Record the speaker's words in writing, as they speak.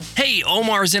Hey,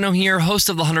 Omar Zeno here, host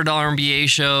of the $100 MBA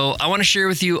show. I want to share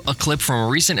with you a clip from a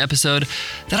recent episode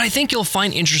that I think you'll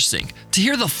find interesting. To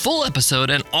hear the full episode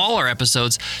and all our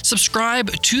episodes,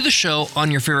 subscribe to the show on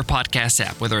your favorite podcast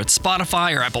app, whether it's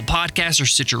Spotify or Apple Podcasts or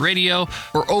Stitcher Radio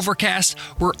or Overcast.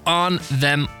 We're on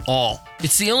them all.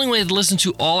 It's the only way to listen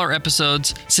to all our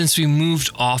episodes since we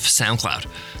moved off SoundCloud.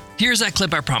 Here's that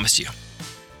clip I promised you.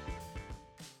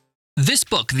 This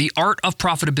book, The Art of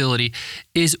Profitability,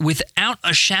 is without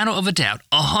a shadow of a doubt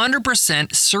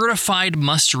 100% certified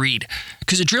must-read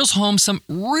because it drills home some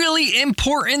really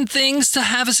important things to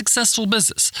have a successful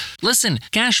business. Listen,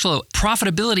 cash flow,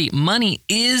 profitability, money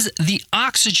is the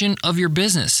oxygen of your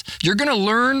business. You're going to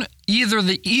learn either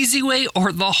the easy way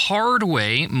or the hard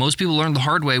way. Most people learn the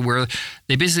hard way where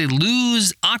they basically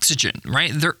lose oxygen,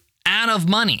 right? They're out of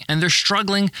money and they're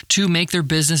struggling to make their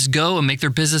business go and make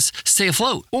their business stay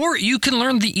afloat. Or you can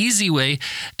learn the easy way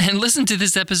and listen to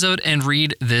this episode and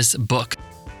read this book.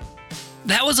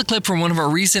 That was a clip from one of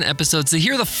our recent episodes. To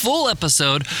hear the full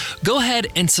episode, go ahead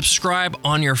and subscribe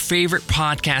on your favorite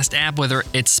podcast app, whether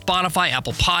it's Spotify,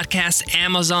 Apple Podcasts,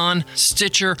 Amazon,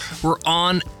 Stitcher. We're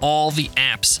on all the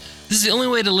apps. This is the only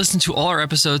way to listen to all our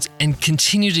episodes and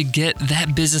continue to get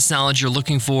that business knowledge you're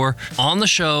looking for on the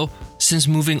show since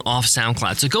moving off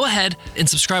SoundCloud. So go ahead and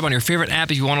subscribe on your favorite app.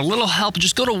 If you want a little help,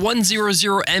 just go to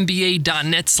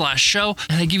 100mba.net/show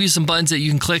and I give you some buttons that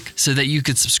you can click so that you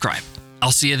could subscribe.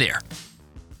 I'll see you there.